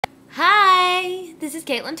this is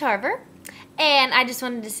Katelyn Tarver, and I just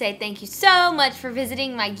wanted to say thank you so much for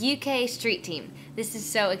visiting my UK street team. This is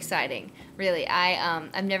so exciting, really.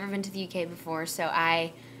 I've never been to the UK before, so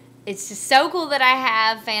it's just so cool that I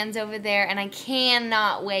have fans over there, and I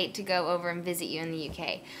cannot wait to go over and visit you in the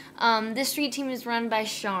UK. This street team is run by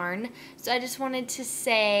Sharn, so I just wanted to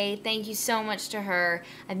say thank you so much to her.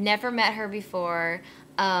 I've never met her before,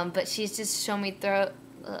 but she's just shown me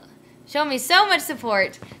so much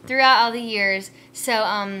support throughout all the years. So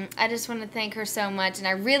I just want to thank her so much, and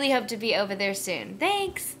I really hope to be over there soon.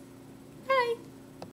 Thanks!